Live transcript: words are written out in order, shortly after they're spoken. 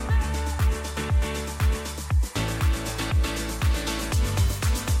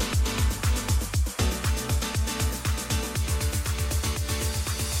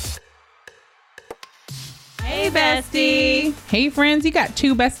Hey, bestie. Hey, friends, you got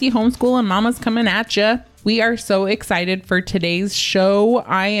two bestie homeschooling mamas coming at you. We are so excited for today's show.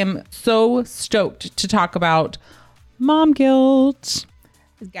 I am so stoked to talk about mom guilt.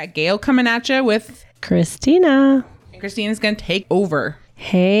 We've got Gail coming at you with Christina. Christina's going to take over.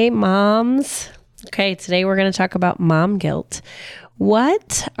 Hey, moms. Okay, today we're going to talk about mom guilt.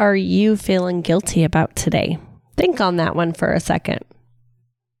 What are you feeling guilty about today? Think on that one for a second.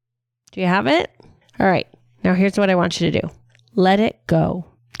 Do you have it? All right. Now here's what I want you to do. Let it go.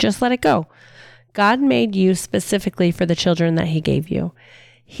 Just let it go. God made you specifically for the children that he gave you.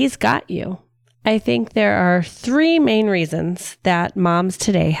 He's got you. I think there are three main reasons that moms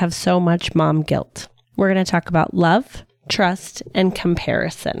today have so much mom guilt. We're going to talk about love, trust, and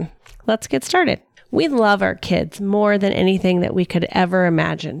comparison. Let's get started. We love our kids more than anything that we could ever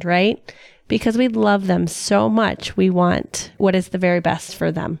imagine, right? Because we love them so much, we want what is the very best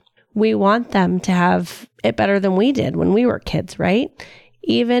for them. We want them to have it better than we did when we were kids, right?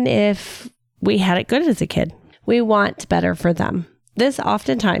 Even if we had it good as a kid, we want better for them. This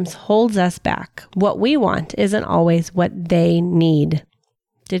oftentimes holds us back. What we want isn't always what they need.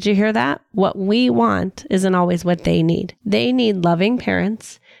 Did you hear that? What we want isn't always what they need. They need loving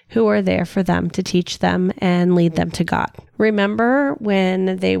parents who are there for them to teach them and lead them to God. Remember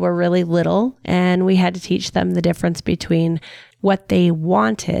when they were really little and we had to teach them the difference between what they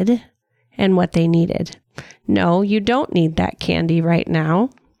wanted and what they needed? No, you don't need that candy right now.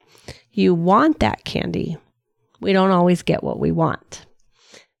 You want that candy. We don't always get what we want.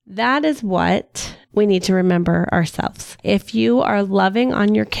 That is what we need to remember ourselves. If you are loving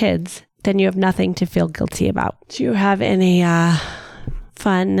on your kids, then you have nothing to feel guilty about. Do you have any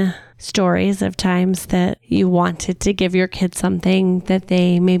fun stories of times that you wanted to give your kids something that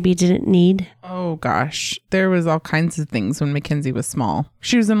they maybe didn't need? Oh gosh, there was all kinds of things when Mackenzie was small.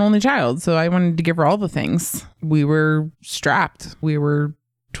 She was an only child, so I wanted to give her all the things. We were strapped. We were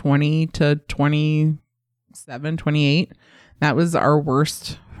 20 to 27, 28. That was our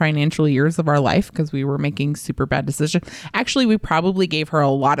worst financial years of our life because we were making super bad decisions. Actually, we probably gave her a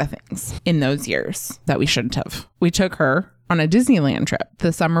lot of things in those years that we shouldn't have. We took her on a Disneyland trip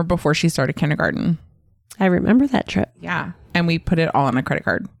the summer before she started kindergarten. I remember that trip. Yeah. And we put it all on a credit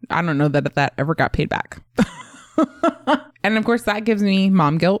card. I don't know that ever got paid back. And of course, that gives me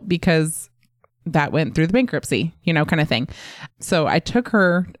mom guilt because that went through the bankruptcy, kind of thing. So I took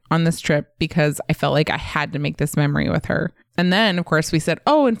her on this trip because I felt like I had to make this memory with her. And then, of course, we said,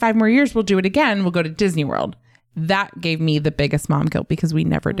 oh, in 5 more years, we'll do it again. We'll go to Disney World. That gave me the biggest mom guilt because we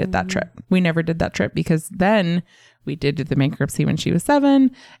never did that trip. We never did that trip because then we did the bankruptcy when she was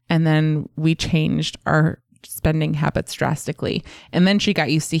 7. And then we changed our spending habits drastically. And then she got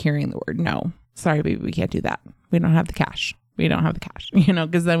used to hearing the word, no, sorry, baby, we can't do that. We don't have the cash. We don't have the cash,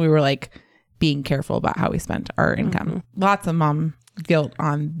 because then we were like being careful about how we spent our income. Lots of mom guilt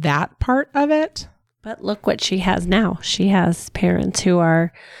on that part of it. But look what she has now. She has parents who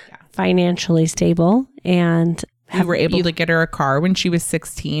are financially stable and we were able to get her a car when she was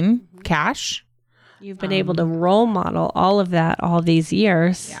 16, cash. You've been able to role model all of that all these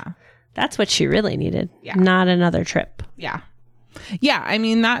years. Yeah. That's what she really needed, not another trip. Yeah. Yeah. I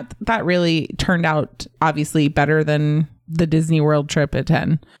mean, that really turned out obviously better than the Disney World trip at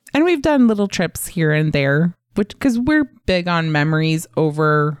 10. And we've done little trips here and there, because we're big on memories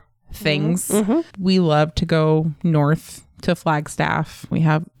over things. Mm-hmm. We love to go north to Flagstaff. We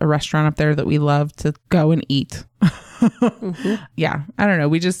have a restaurant up there that we love to go and eat. Yeah. I don't know.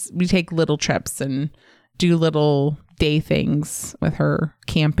 We take little trips and do little day things with her,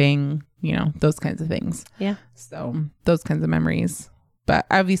 camping, those kinds of things. Yeah. So those kinds of memories. But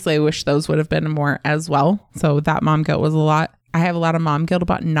obviously I wish those would have been more as well. So that mom guilt was a lot. I have a lot of mom guilt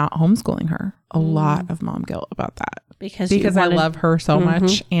about not homeschooling her. A lot of mom guilt about that. Because I love her so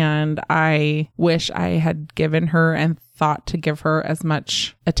much. And I wish I had given her and thought to give her as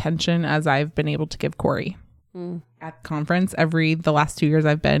much attention as I've been able to give Corey. At conference, the last 2 years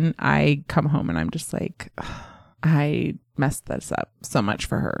I've been, I come home and I'm just like, I messed this up so much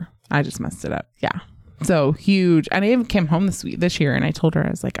for her. I just messed it up. Yeah. So huge. And I even came home this year and I told her, I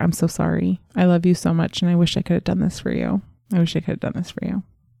was like, I'm so sorry. I love you so much. And I wish I could have done this for you.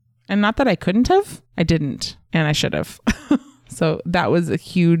 And not that I couldn't have, I didn't. And I should have. So that was a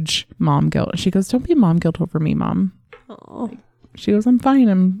huge mom guilt. She goes, don't be mom guilt over me, Mom. Oh. She goes, I'm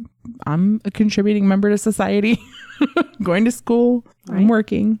fine. I'm a contributing member to society. Going to school. Right. I'm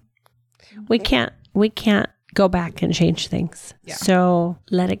working. We can't go back and change things. Yeah. So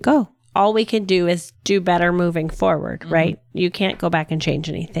let it go. all we can do is do better moving forward, right? You can't go back and change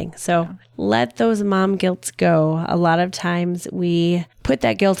anything. So let those mom guilts go. A lot of times we put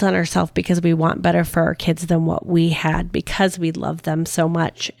that guilt on ourselves because we want better for our kids than what we had because we love them so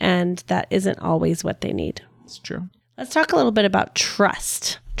much. And that isn't always what they need. It's true. Let's talk a little bit about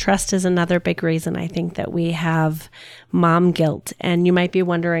trust. Trust is another big reason I think that we have mom guilt. And you might be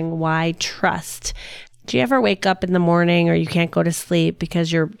wondering why trust. Do you ever wake up in the morning or you can't go to sleep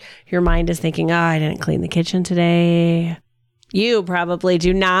because your mind is thinking, I didn't clean the kitchen today? You probably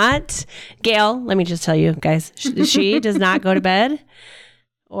do not. Gail, let me just tell you guys, she does not go to bed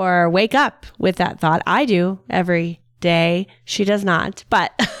or wake up with that thought. I do every day. She does not,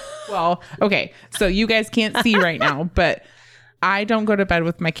 but... Well, okay. So you guys can't see right now, but I don't go to bed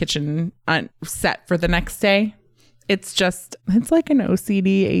with my kitchen set for the next day. It's like an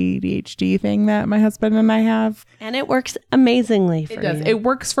OCD, ADHD thing that my husband and I have. And it works amazingly for you. It does. It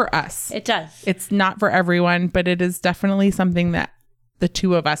works for us. It does. It's not for everyone, but it is definitely something that the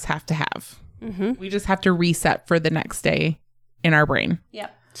two of us have to have. Mm-hmm. We just have to reset for the next day in our brain.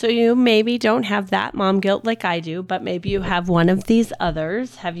 Yep. So you maybe don't have that mom guilt like I do, but maybe you have one of these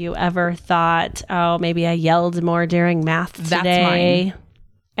others. Have you ever thought, oh, maybe I yelled more during math today? That's mine.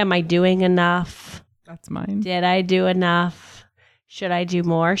 Am I doing enough? That's mine. Did I do enough? Should I do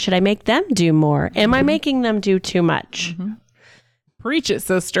more? Should I make them do more? Am I making them do too much? Mm-hmm. Preach it,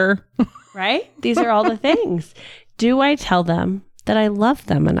 sister. Right? These are all the things. Do I tell them that I love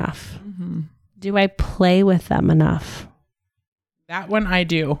them enough? Mm-hmm. Do I play with them enough? That one I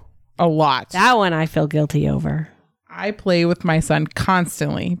do a lot. That one I feel guilty over. I play with my son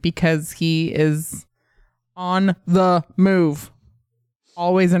constantly because he is on the move.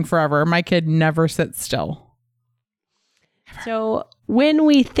 Always and forever. My kid never sits still. So when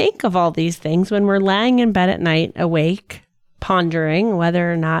we think of all these things, when we're lying in bed at night awake, pondering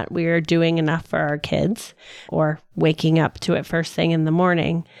whether or not we are doing enough for our kids or waking up to it first thing in the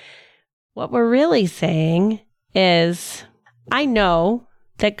morning, what we're really saying is, I know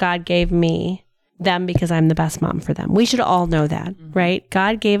that God gave me them because I'm the best mom for them. We should all know that, right?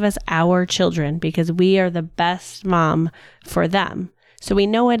 God gave us our children because we are the best mom for them. So we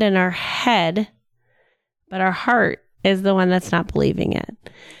know it in our head, but our heart is the one that's not believing it.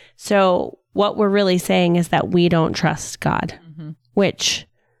 So what we're really saying is that we don't trust God, which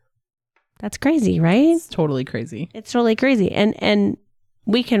that's crazy, right? It's totally crazy. It's totally crazy. And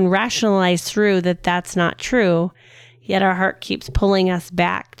we can rationalize through that that's not true, yet our heart keeps pulling us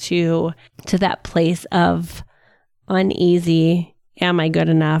back to that place of uneasy. Am I good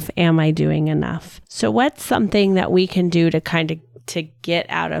enough? Am I doing enough? So what's something that we can do to get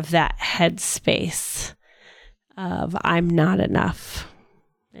out of that headspace of I'm not enough?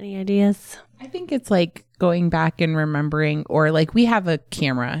 Any ideas? I think it's like going back and remembering, or like we have a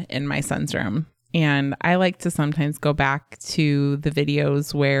camera in my son's room, and I like to sometimes go back to the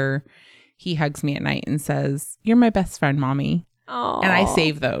videos where he hugs me at night and says, "You're my best friend, mommy." Oh. And I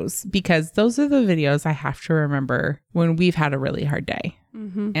save those because those are the videos I have to remember when we've had a really hard day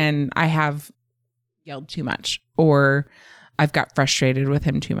and I have yelled too much, or I've got frustrated with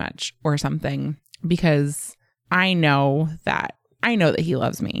him too much or something, because I know that he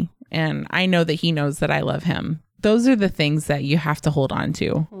loves me and I know that he knows that I love him. Those are the things that you have to hold on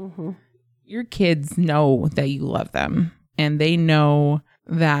to. Mm-hmm. Your kids know that you love them, and they know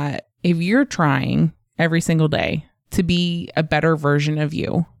that if you're trying every single day to be a better version of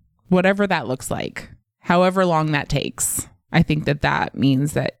you, whatever that looks like, however long that takes, I think that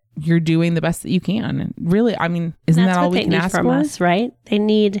means that you're doing the best that you can. And really, I mean, isn't that all we can ask from for? Us, right? They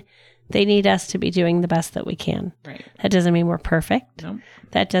need us to be doing the best that we can. Right. That doesn't mean we're perfect. Nope.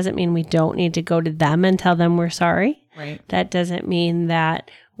 That doesn't mean we don't need to go to them and tell them we're sorry. Right. That doesn't mean that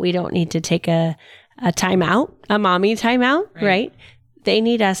we don't need to take a timeout, a mommy timeout, right? They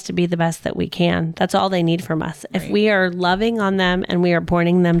need us to be the best that we can. That's all they need from us. If we are loving on them and we are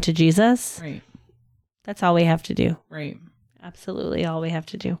pointing them to Jesus, that's all we have to do. Right. Absolutely all we have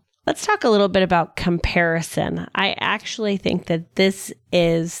to do. Let's talk a little bit about comparison. I actually think that this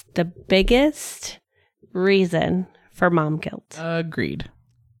is the biggest reason for mom guilt. Agreed.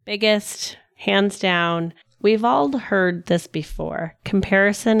 Biggest, hands down. We've all heard this before.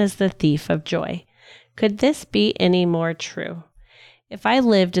 Comparison is the thief of joy. Could this be any more true? If I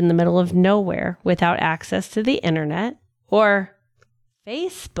lived in the middle of nowhere without access to the internet or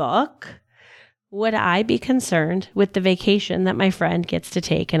Facebook, would I be concerned with the vacation that my friend gets to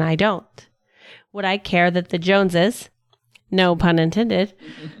take and I don't? Would I care that the Joneses, no pun intended,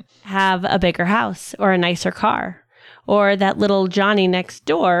 have a bigger house or a nicer car? Or that little Johnny next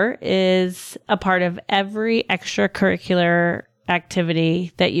door is a part of every extracurricular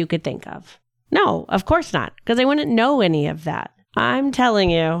activity that you could think of? No, of course not, because I wouldn't know any of that. I'm telling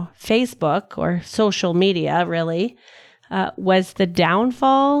you, Facebook or social media really was the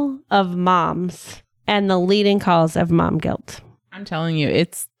downfall of moms and the leading cause of mom guilt. I'm telling you,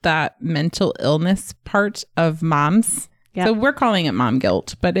 it's that mental illness part of moms. Yep. So we're calling it mom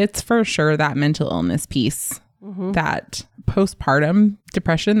guilt, but it's for sure that mental illness piece, that postpartum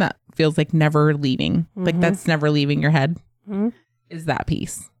depression that feels like never leaving, like that's never leaving your head, is that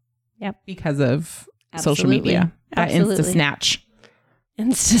piece. Yep. Because of social media. That Insta snatch.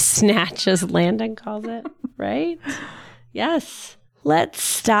 Insta snatch, as Landon calls it, right? Yes. Let's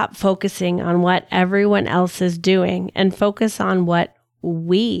stop focusing on what everyone else is doing and focus on what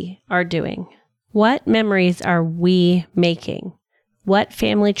we are doing. What memories are we making? What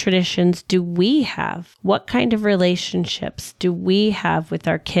family traditions do we have? What kind of relationships do we have with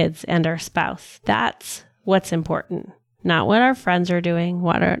our kids and our spouse? That's what's important. Not what our friends are doing,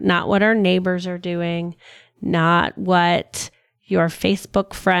 not what our neighbors are doing, not what your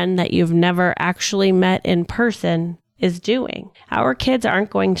Facebook friend that you've never actually met in person is doing. Our kids aren't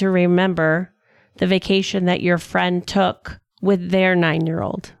going to remember the vacation that your friend took with their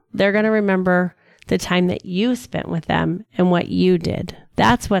 9-year-old. They're going to remember the time that you spent with them and what you did.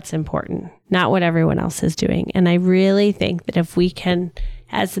 That's what's important, not what everyone else is doing. And I really think that if we can,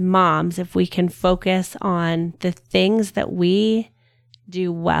 as moms, if we can focus on the things that we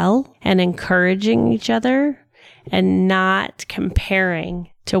do well and encouraging each other and not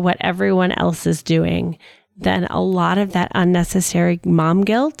comparing to what everyone else is doing, then a lot of that unnecessary mom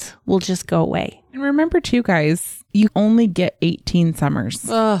guilt will just go away. And remember too, guys, you only get 18 summers.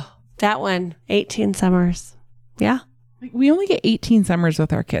 Oh, that one, 18 summers. Yeah. We only get 18 summers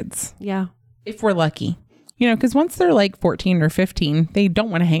with our kids. Yeah. If we're lucky. You know, because once they're like 14 or 15, they don't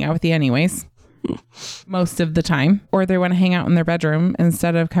want to hang out with you anyways. Most of the time. Or they want to hang out in their bedroom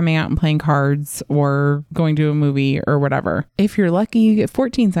instead of coming out and playing cards or going to a movie or whatever. If you're lucky, you get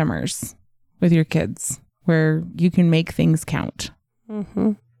 14 summers with your kids where you can make things count.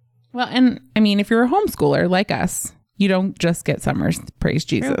 Well, and I mean, if you're a homeschooler like us, you don't just get summers. Praise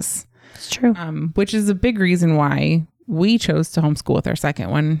Jesus. It's true. Which is a big reason why we chose to homeschool with our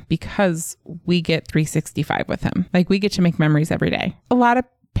second one, because we get 365 with him. Like, we get to make memories every day. A lot of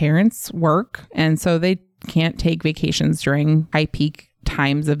parents work, and so they can't take vacations during high peak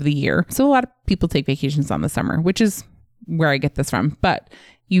times of the year. So a lot of people take vacations on the summer, which is where I get this from. But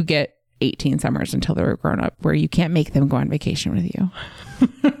you get 18 summers until they're grown up where you can't make them go on vacation with you.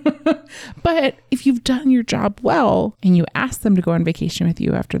 But if you've done your job well and you ask them to go on vacation with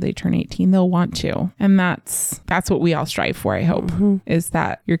you after they turn 18, they'll want to. And that's what we all strive for, I hope, is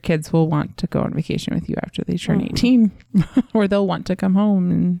that your kids will want to go on vacation with you after they turn 18, or they'll want to come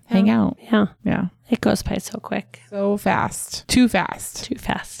home and hang out. Yeah. It goes by so quick. So fast. Too fast. Too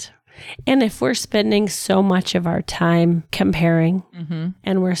fast. And if we're spending so much of our time comparing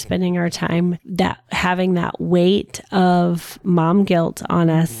and we're spending our time having that weight of mom guilt on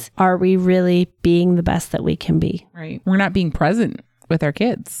us, are we really being the best that we can be? Right. We're not being present with our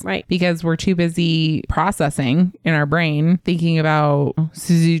kids. Right. Because we're too busy processing in our brain, thinking about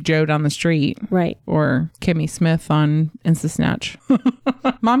Susie Joe down the street. Right. Or Kimmy Smith on Insta Snatch.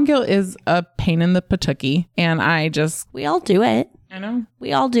 Mom guilt is a pain in the patookie. And we all do it. I know.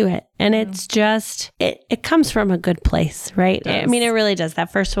 We all do it. And it's just, it comes from a good place, right? I mean, it really does.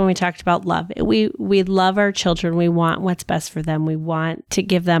 That first one we talked about love. We love our children. We want what's best for them. We want to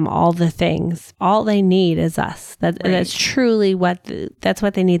give them all the things. All they need is us. That's truly that's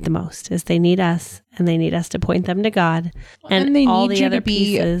what they need the most, is they need us, and they need us to point them to God. And they all need the you other to be,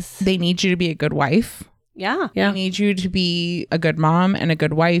 pieces. They need you to be a good wife. Yeah. They need you to be a good mom and a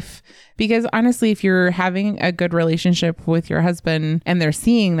good wife, because honestly, if you're having a good relationship with your husband and they're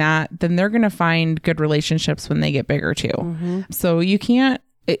seeing that, then they're going to find good relationships when they get bigger too. So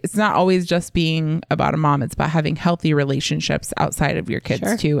it's not always just being about a mom. It's about having healthy relationships outside of your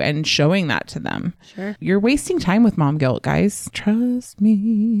kids too, and showing that to them. You're wasting time with mom guilt, guys. Trust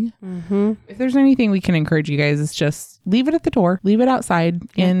me. If there's anything we can encourage you guys, it's just leave it at the door. Leave it outside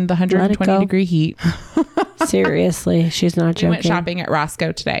in the 120 degree heat. Seriously, she's not joking. We went shopping at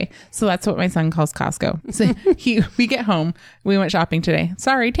Roscoe today. So that's what my son calls Costco. So we get home. We went shopping today.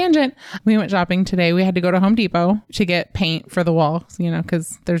 Sorry, tangent. We went shopping today. We had to go to Home Depot to get paint for the walls,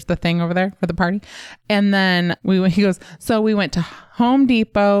 because there's the thing over there for the party. And then he goes, so we went to Home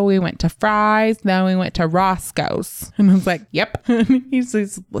Depot, we went to Fry's, then we went to Roscoe's. And I was like, yep. And he's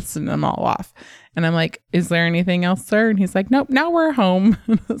listing them all off. And I'm like, is there anything else, sir? And he's like, nope, now we're home.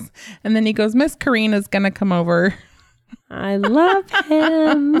 And then he goes, Miss Karina's going to come over I love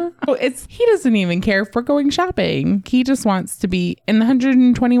him. Oh, he doesn't even care if we're going shopping. He just wants to be in the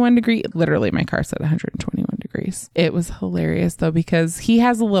 121 degree. Literally, my car said 121 degrees. It was hilarious though, because he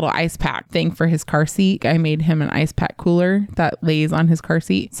has a little ice pack thing for his car seat. I made him an ice pack cooler that lays on his car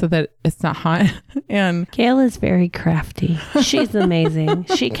seat so that it's not hot. And Gail is very crafty. She's amazing.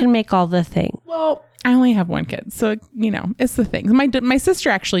 She can make all the things. well, I only have one kid, so, it's the things. My sister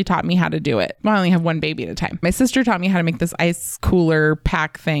actually taught me how to do it. Well, I only have one baby at a time. My sister taught me how to make this ice cooler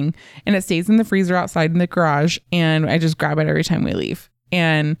pack thing, and it stays in the freezer outside in the garage, and I just grab it every time we leave.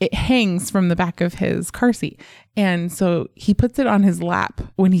 And it hangs from the back of his car seat. And so he puts it on his lap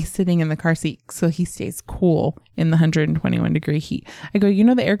when he's sitting in the car seat so he stays cool in the 121 degree heat. I go,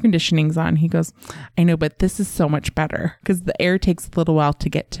 the air conditioning's on. He goes, I know, but this is so much better because the air takes a little while to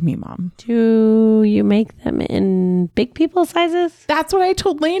get to me, Mom. Do you make them in big people sizes? That's what I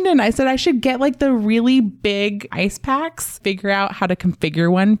told Landon. I said I should get like the really big ice packs, figure out how to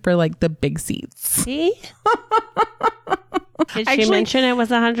configure one for like the big seats. See? Did she mention it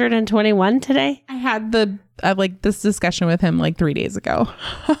was 121 today? I had this discussion with him like 3 days ago.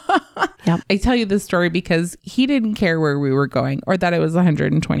 Yep. I tell you this story because he didn't care where we were going or that it was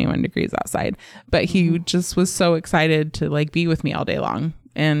 121 degrees outside, but he just was so excited to like be with me all day long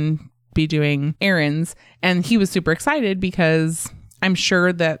and be doing errands. And he was super excited because I'm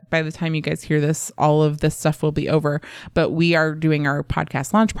sure that by the time you guys hear this, all of this stuff will be over, but we are doing our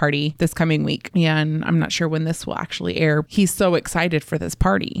podcast launch party this coming week. And I'm not sure when this will actually air. He's so excited for this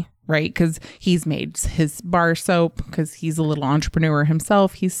party, right? Because he's made his bar soap because he's a little entrepreneur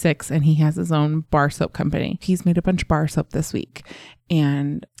himself. He's 6 and he has his own bar soap company. He's made a bunch of bar soap this week.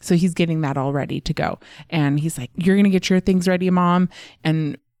 And so he's getting that all ready to go. And he's like, you're going to get your things ready, Mom.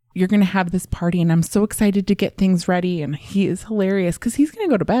 And you're going to have this party and I'm so excited to get things ready. And he is hilarious because he's going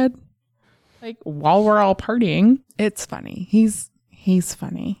to go to bed like while we're all partying. It's funny. He's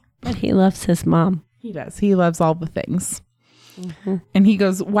funny. But he loves his mom. He does. He loves all the things. Mm-hmm. And he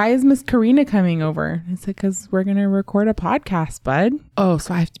goes, why is Miss Karina coming over? I said, because we're going to record a podcast, bud. Oh,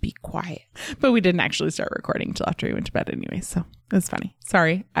 so I have to be quiet. But we didn't actually start recording until after he went to bed anyway. So it was funny.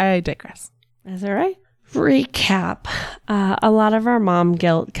 Sorry, I digress. That's all right. Recap. A lot of our mom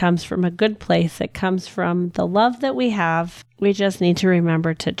guilt comes from a good place. It comes from the love that we have. We just need to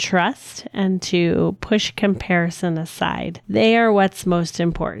remember to trust and to push comparison aside. They are what's most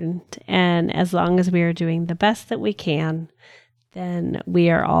important. And as long as we are doing the best that we can, then we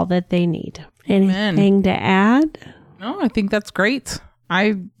are all that they need. Anything to add? No, I think that's great.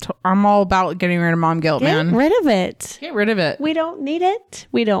 I'm all about getting rid of mom guilt, man. Get rid of it. Get rid of it. We don't need it.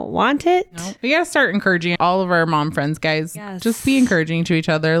 We don't want it. No. We gotta start encouraging all of our mom friends, guys. Yes. Just be encouraging to each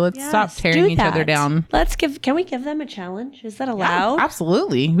other. Let's stop tearing each other down. Can we give them a challenge? Is that allowed? Yeah,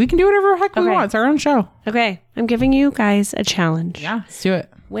 absolutely. We can do whatever the heck we want. It's our own show. Okay. I'm giving you guys a challenge. Yeah, let's do it.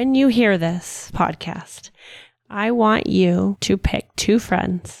 When you hear this podcast, I want you to pick 2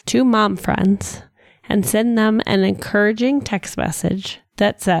 friends, 2 mom friends, and send them an encouraging text message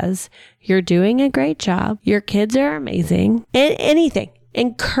that says, you're doing a great job. Your kids are amazing. Anything.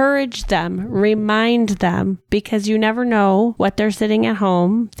 Encourage them, remind them, because you never know what they're sitting at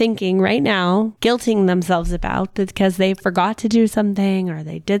home thinking right now, guilting themselves about because they forgot to do something or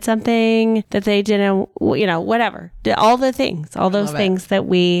they did something that they didn't, whatever. All the things, all those things that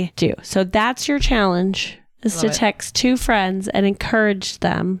we do. So that's your challenge, is to text 2 friends and encourage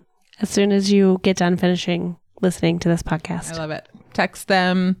them as soon as you get done finishing listening to this podcast. I love it. Text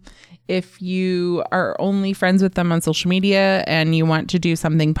them. If you are only friends with them on social media and you want to do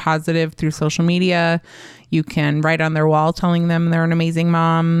something positive through social media, you can write on their wall telling them they're an amazing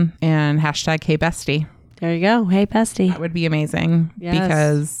mom and hashtag Hey Bestie. There you go. Hey Bestie. That would be amazing. Yes.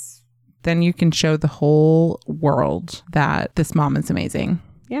 Because then you can show the whole world that this mom is amazing.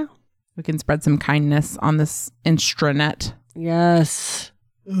 Yeah. We can spread some kindness on this intranet. Yes.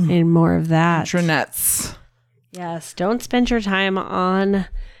 Need more of that. Intranets. Yes. Don't spend your time on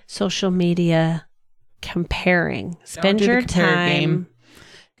social media comparing. Spend your time.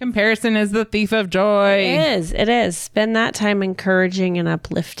 Comparison is the thief of joy. It is. Spend that time encouraging and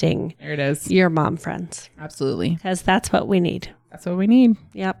uplifting. There it is. Your mom friends. Absolutely. Because that's what we need. That's what we need.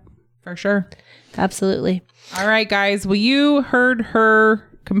 Yep. For sure. Absolutely. All right, guys. Well, you heard her.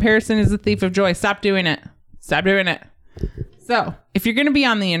 Comparison is the thief of joy. Stop doing it. Stop doing it. So if you're going to be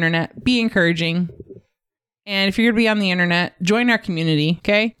on the internet, be encouraging And if you're going to be on the internet, join our community,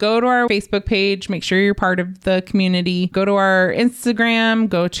 okay? Go to our Facebook page. Make sure you're part of the community. Go to our Instagram.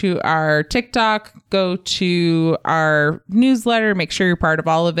 Go to our TikTok. Go to our newsletter. Make sure you're part of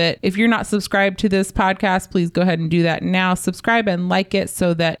all of it. If you're not subscribed to this podcast, please go ahead and do that now. Subscribe and like it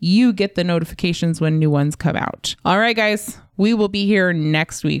so that you get the notifications when new ones come out. All right, guys. We will be here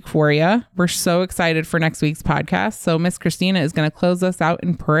next week for you. We're so excited for next week's podcast. So Miss Christina is going to close us out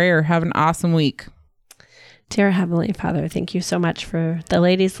in prayer. Have an awesome week. Dear Heavenly Father, thank you so much for the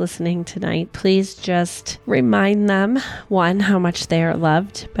ladies listening tonight. Please just remind them, one, how much they are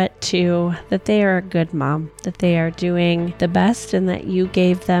loved, but two, that they are a good mom, that they are doing the best and that you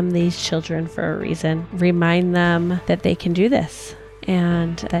gave them these children for a reason. Remind them that they can do this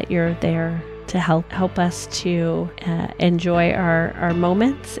and that you're there to help us to enjoy our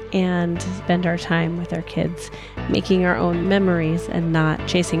moments and spend our time with our kids, making our own memories and not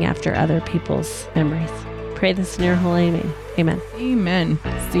chasing after other people's memories. Pray this in your holy name. Amen. Amen.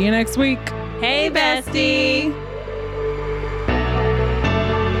 See you next week. Hey, bestie.